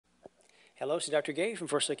Hello, this is Dr. Gay from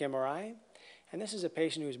First Look MRI, and this is a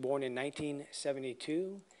patient who was born in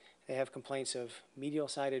 1972. They have complaints of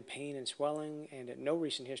medial-sided pain and swelling and no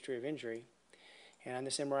recent history of injury. And on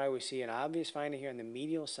this MRI, we see an obvious finding here on the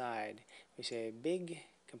medial side. We see a big,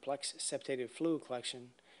 complex septated fluid collection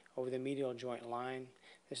over the medial joint line.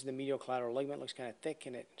 This is the medial collateral ligament. It looks kind of thick,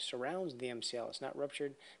 and it surrounds the MCL. It's not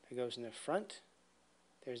ruptured. It goes in the front.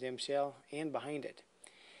 There's the MCL, and behind it.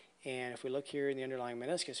 And if we look here in the underlying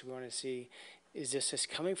meniscus, we want to see, is this cyst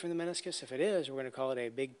coming from the meniscus? If it is, we're going to call it a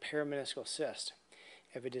big parameniscal cyst.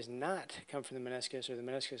 If it does not come from the meniscus, or the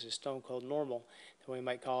meniscus is stone cold normal, then we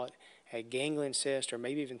might call it a ganglion cyst, or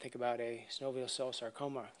maybe even think about a synovial cell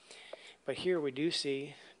sarcoma. But here we do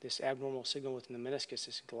see this abnormal signal within the meniscus,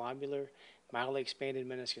 this globular, mildly expanded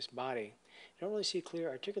meniscus body. You don't really see clear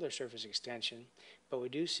articular surface extension, but we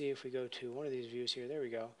do see, if we go to one of these views here, there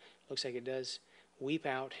we go, looks like it does weep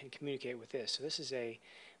out and communicate with this. So this is a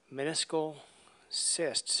meniscal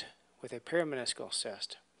cyst with a parameniscal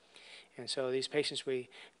cyst. And so these patients, we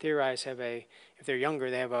theorize, have a, if they're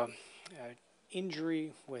younger, they have a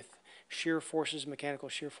injury with shear forces, mechanical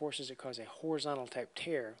shear forces that cause a horizontal type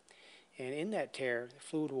tear. And in that tear, the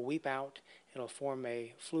fluid will weep out. It'll form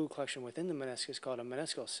a fluid collection within the meniscus called a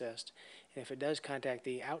meniscal cyst. And if it does contact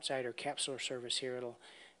the outside or capsular surface here, it'll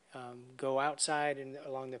go outside and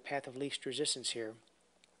along the path of least resistance here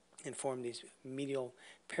and form these medial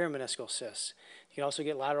parameniscal cysts. You can also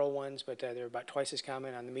get lateral ones, but they're about twice as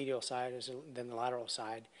common on the medial side than the lateral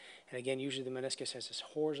side. And again, usually the meniscus has this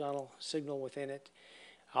horizontal signal within it.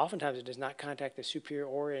 Oftentimes it does not contact the superior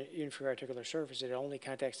or inferior articular surface. It only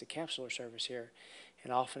contacts the capsular surface here.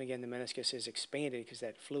 And often, again, the meniscus is expanded because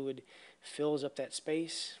that fluid fills up that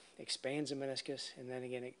space, expands the meniscus, and then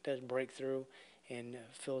again it does break through and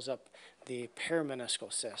fills up the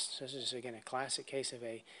parameniscal cyst. So this is, again, a classic case of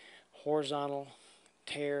a horizontal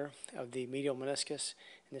tear of the medial meniscus,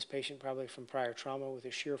 in this patient probably from prior trauma with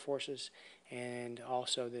the shear forces, and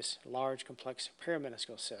also this large complex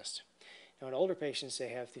parameniscal cyst. Now in older patients, they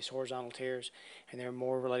have these horizontal tears, and they're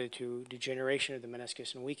more related to degeneration of the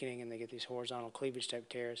meniscus and weakening, and they get these horizontal cleavage type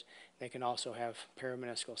tears. They can also have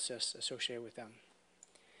parameniscal cysts associated with them.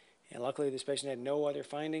 And luckily this patient had no other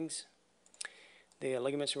findings. The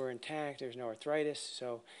ligaments were intact, there's no arthritis,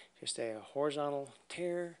 so just a horizontal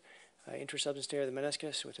tear, intrasubstance tear of the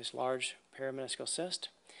meniscus with this large parameniscal cyst.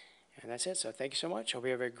 And that's it, so thank you so much. Hope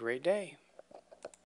you have a great day.